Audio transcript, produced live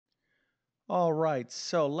All right,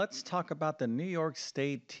 so let's talk about the New York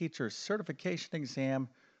State Teacher Certification Exam,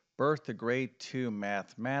 Birth to Grade 2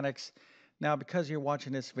 Mathematics. Now, because you're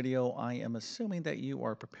watching this video, I am assuming that you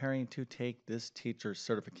are preparing to take this teacher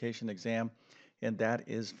certification exam, and that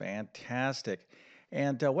is fantastic.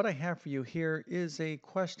 And what I have for you here is a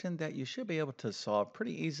question that you should be able to solve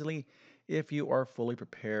pretty easily if you are fully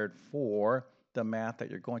prepared for the math that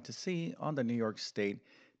you're going to see on the New York State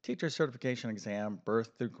Teacher Certification Exam,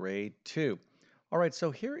 Birth through Grade 2. All right, so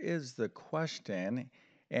here is the question,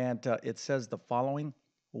 and it says the following: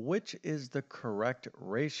 which is the correct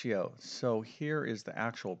ratio? So here is the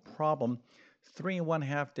actual problem.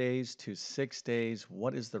 3.5 days to 6 days.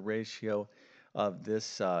 What is the ratio of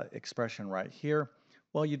this expression right here?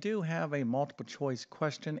 Well, you do have a multiple choice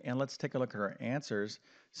question, and let's take a look at our answers.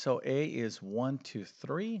 So A is 1 to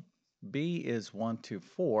 3, B is 1 to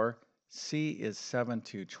 4, C is 7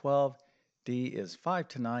 to 12, D is 5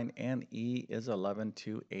 to 9, and E is 11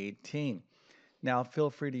 to 18. Now, feel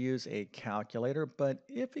free to use a calculator, but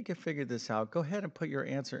if you can figure this out, go ahead and put your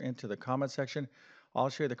answer into the comment section. I'll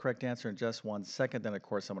show you the correct answer in just 1 second. Then, of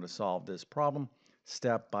course, I'm going to solve this problem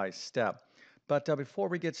step by step. But before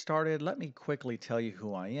we get started, let me quickly tell you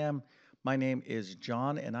who I am. My name is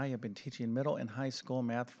John, and I have been teaching middle and high school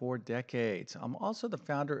math for decades. I'm also the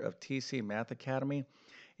founder of TC Math Academy,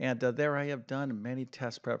 and there I have done many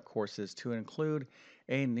test prep courses to include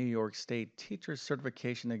a New York State Teacher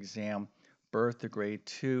Certification Exam, Birth to Grade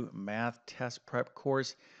 2 Math Test Prep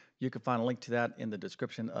course. You can find a link to that in the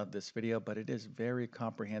description of this video, but it is very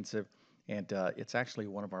comprehensive and it's actually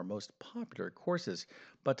one of our most popular courses.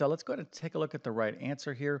 But let's go ahead and take a look at the right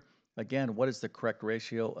answer here. Again, what is the correct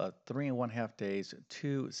ratio of 3.5 days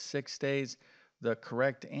to 6 days? The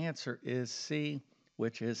correct answer is C,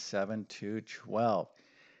 which is 7 to 12.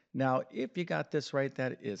 Now, if you got this right,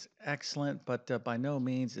 that is excellent, but by no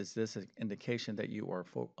means is this an indication that you are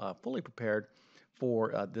fully prepared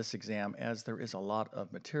for this exam, as there is a lot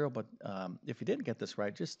of material. But if you didn't get this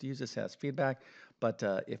right, just use this as feedback. But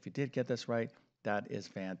if you did get this right, that is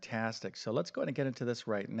fantastic. So let's go ahead and get into this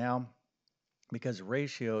right now, because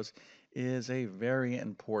ratios is a very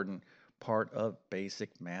important part of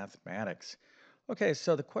basic mathematics. Okay,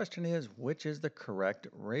 so the question is, which is the correct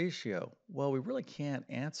ratio? Well, we really can't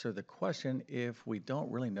answer the question if we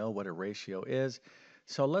don't really know what a ratio is.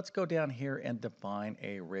 So let's go down here and define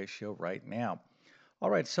a ratio right now. All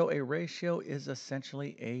right, so a ratio is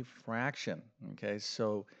essentially a fraction. Okay,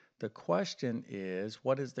 so the question is,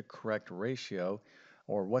 what is the correct ratio,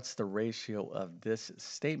 or what's the ratio of this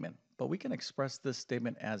statement? But we can express this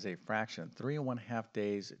statement as a fraction, 3.5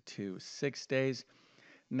 days to 6 days.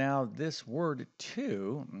 Now, this word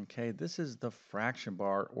 2, okay, this is the fraction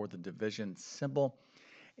bar or the division symbol,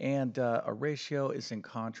 and a ratio is in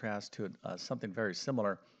contrast to something very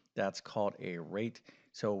similar that's called a rate.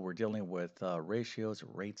 So we're dealing with ratios,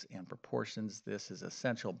 rates, and proportions. This is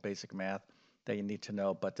essential basic math that you need to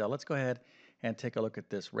know. But let's go ahead and take a look at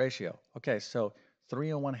this ratio. Okay, so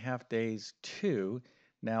 3.5 days to,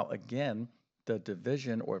 now again, the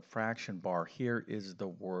division or fraction bar here is the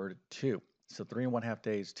word 2. So 3.5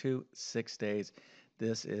 days to 6 days.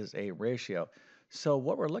 This is a ratio. So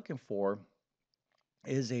what we're looking for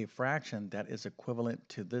is a fraction that is equivalent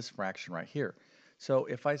to this fraction right here. So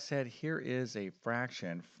if I said here is a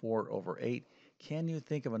fraction 4 over 8, can you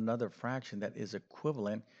think of another fraction that is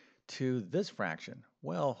equivalent to this fraction?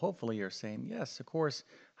 Well, hopefully you're saying yes, of course.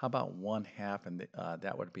 How about 1/2? And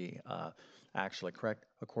that would be actually correct.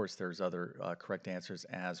 Of course, there's other correct answers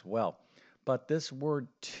as well. But this word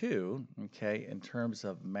 2, okay, in terms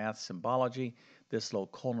of math symbology, this little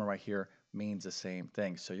colon right here means the same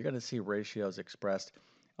thing. So you're going to see ratios expressed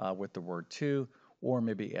with the word 2, or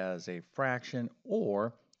maybe as a fraction,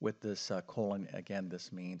 or with this colon. Again,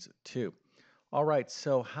 this means 2. All right,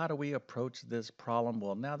 so how do we approach this problem?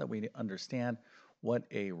 Well, now that we understand what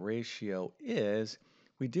a ratio is,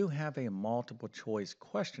 we do have a multiple choice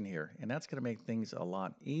question here, and that's going to make things a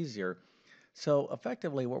lot easier. So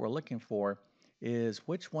effectively, what we're looking for is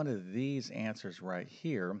which one of these answers right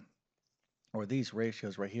here, or these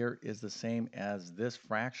ratios right here, is the same as this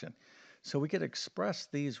fraction. So we could express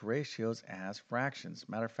these ratios as fractions.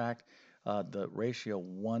 Matter of fact, the ratio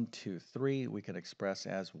 1 to 3 we could express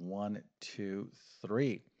as 1 to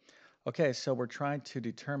 3. Okay, so we're trying to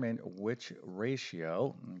determine which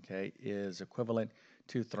ratio, okay, is equivalent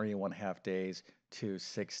to 3.5 days to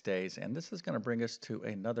 6 days. And this is going to bring us to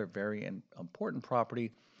another very important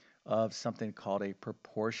property of something called a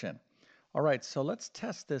proportion. All right, so let's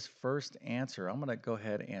test this first answer. I'm going to go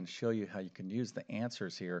ahead and show you how you can use the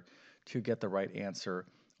answers here to get the right answer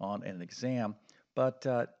on an exam. But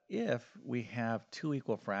if we have two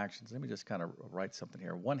equal fractions, let me just kind of write something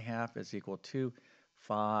here. 1/2 is equal to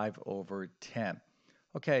 5/10.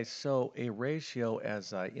 Okay, so a ratio,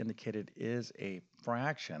 as I indicated, is a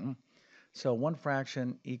fraction. So one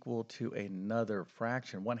fraction equal to another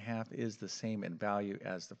fraction. 1/2 is the same in value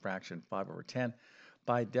as the fraction 5/10.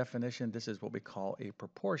 By definition, this is what we call a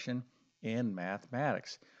proportion in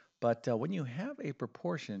mathematics. But when you have a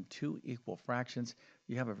proportion, two equal fractions,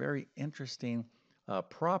 you have a very interesting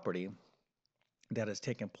property that has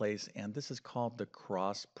taken place, and this is called the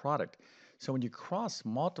cross product. So when you cross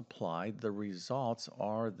multiply, the results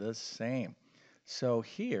are the same. So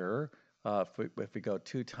here, if we go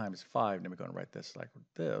 2 times 5, then we're going to write this like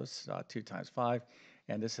this, 2 times 5,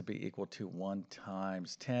 and this would be equal to 1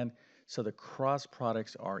 times 10. So the cross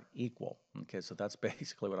products are equal. Okay, so that's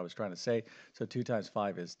basically what I was trying to say. So 2 times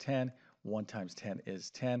 5 is 10, 1 times 10 is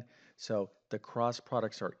 10. So the cross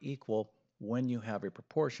products are equal when you have a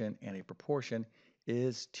proportion, and a proportion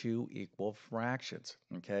is two equal fractions.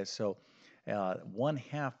 Okay, so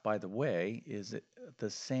 1/2, by the way, is the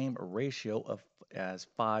same ratio of as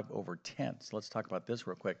 5/10. So let's talk about this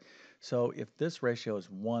real quick. So if this ratio is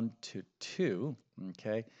 1 to 2,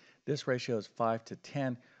 okay, this ratio is 5 to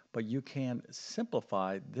 10, but you can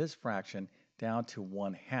simplify this fraction down to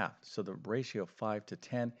 1/2. So the ratio 5 to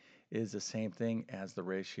 10 is the same thing as the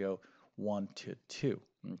ratio 1 to 2.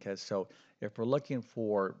 Okay, so if we're looking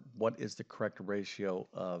for what is the correct ratio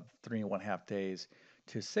of 3 1/2 days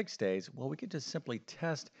to 6 days, well, we could just simply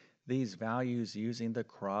test these values using the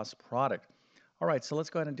cross product. All right, so let's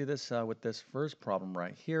go ahead and do this with this first problem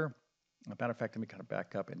right here. As a matter of fact, let me kind of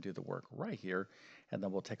back up and do the work right here, and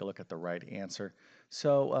then we'll take a look at the right answer.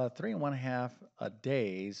 So 3 1/2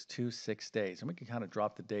 days to 6 days, and we can kind of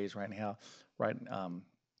drop the days right now, right,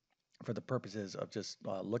 for the purposes of just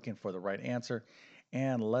looking for the right answer.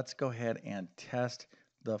 And let's go ahead and test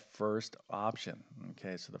the first option.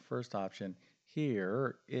 Okay, so the first option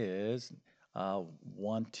here is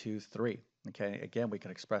 1, 2, 3. Okay, again, we can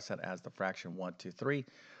express that as the fraction 1, 2, 3.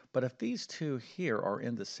 But if these two here are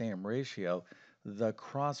in the same ratio, the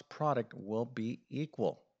cross product will be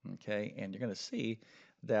equal. Okay, and you're going to see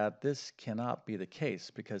that this cannot be the case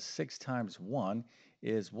because 6 times 1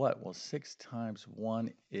 is what? Well, 6 times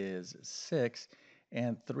 1 is 6,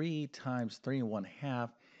 and 3 times 3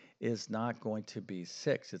 1/2 is not going to be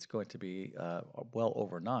 6. It's going to be well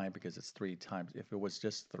over 9 because it's 3 times. If it was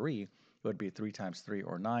just 3, it would be 3 times 3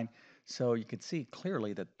 or 9. So you can see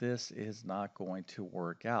clearly that this is not going to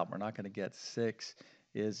work out. We're not going to get 6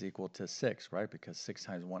 is equal to 6, right? Because 6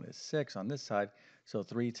 times 1 is 6 on this side. So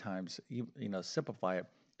 3 times, simplify it.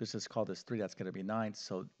 Let's just call this 3. That's going to be 9.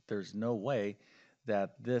 So there's no way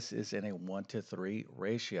that this is in a 1 to 3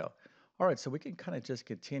 ratio. All right, so we can kind of just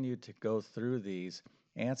continue to go through these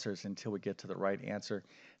answers until we get to the right answer.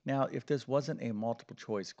 Now, if this wasn't a multiple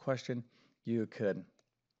choice question, you could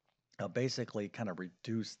basically kind of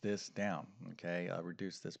reduce this down, okay?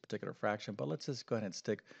 Reduce this particular fraction, but let's just go ahead and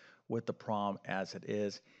stick with the problem as it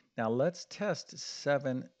is. Now let's test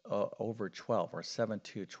 7/12 or 7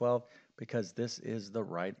 to 12 because this is the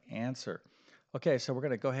right answer. Okay, so we're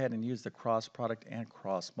going to go ahead and use the cross product and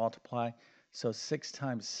cross multiply. So 6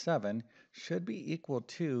 times 7 should be equal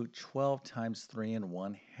to 12 times 3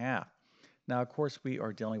 1/2. Now, of course, we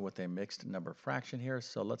are dealing with a mixed number fraction here,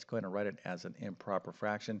 so let's go ahead and write it as an improper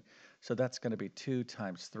fraction. So that's going to be 2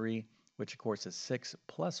 times 3, which of course is 6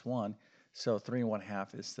 plus 1. So 3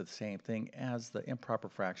 1/2 is the same thing as the improper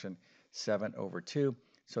fraction 7/2.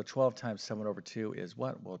 So 12 times 7/2 is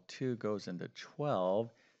what? Well, 2 goes into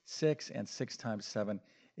 12, 6, and 6 times 7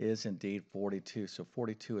 is indeed 42. So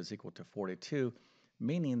 42 is equal to 42,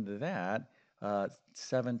 meaning that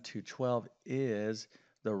 7 to 12 is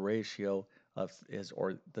the ratio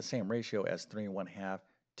or the same ratio as 3 1/2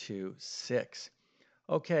 to 6.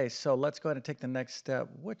 Okay, so let's go ahead and take the next step,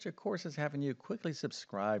 which of course is having you quickly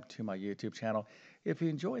subscribe to my YouTube channel. If you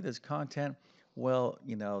enjoy this content, well,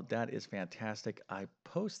 that is fantastic. I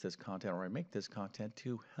post this content or I make this content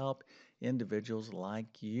to help individuals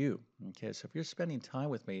like you. Okay, so if you're spending time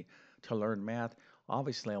with me to learn math,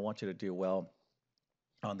 obviously I want you to do well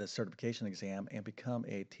on this certification exam and become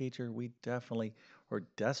a teacher. We definitely or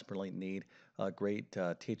desperately need great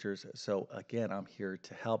teachers. So again, I'm here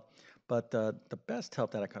to help. But the best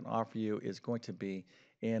help that I can offer you is going to be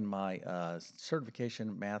in my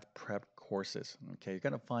certification math prep courses. Okay, you're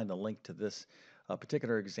going to find the link to this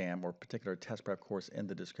particular exam or particular test prep course in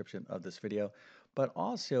the description of this video. But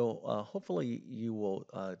also, hopefully you will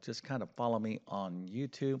just kind of follow me on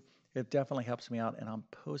YouTube. It definitely helps me out, and I'm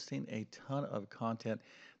posting a ton of content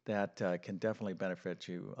that can definitely benefit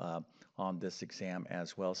you on this exam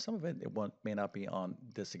as well. Some of it may not be on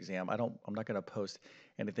this exam. I'm not going to post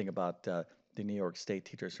anything about the New York State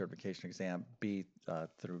Teacher Certification Exam B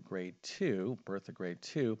through grade 2, birth of grade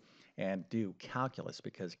 2, and do calculus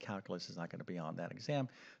because calculus is not going to be on that exam.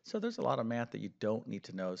 So there's a lot of math that you don't need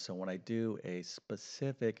to know. So when I do a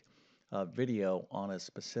specific video on a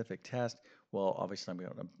specific test, well, obviously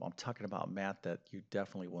I'm talking about math that you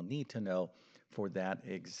definitely will need to know for that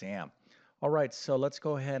exam. All right, so let's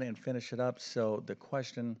go ahead and finish it up. So the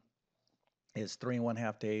question is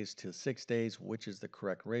 3.5 days to 6 days, which is the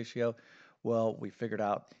correct ratio? Well, we figured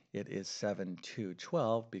out it is 7 to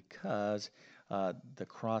 12 because the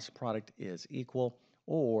cross product is equal,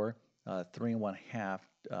 or 3.5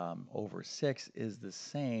 over 6 is the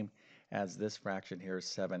same as this fraction here,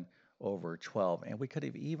 7 over 12. And we could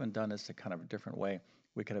have even done this a kind of a different way.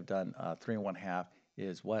 We could have done 3.5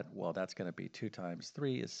 is what? Well, that's going to be 2 times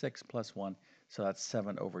 3 is 6 plus 1. So that's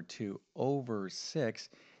 7 over 2 over 6.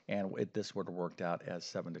 And this would have worked out as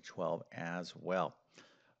 7 to 12 as well.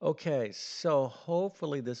 Okay, so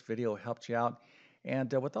hopefully this video helped you out.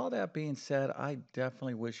 And with all that being said, I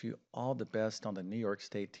definitely wish you all the best on the New York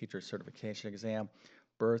State Teacher Certification Exam,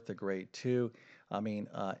 birth to grade 2. I mean,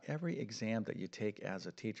 every exam that you take as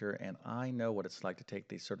a teacher, and I know what it's like to take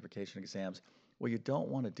these certification exams, what you don't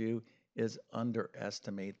want to do is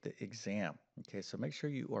underestimate the exam. Okay, so make sure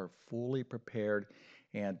you are fully prepared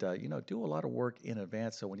and, do a lot of work in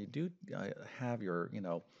advance. So when you do have your,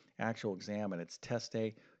 actual exam and it's test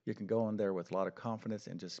day, you can go in there with a lot of confidence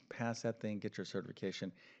and just pass that thing, get your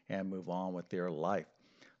certification, and move on with your life.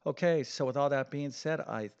 Okay, so with all that being said,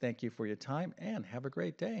 I thank you for your time and have a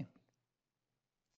great day.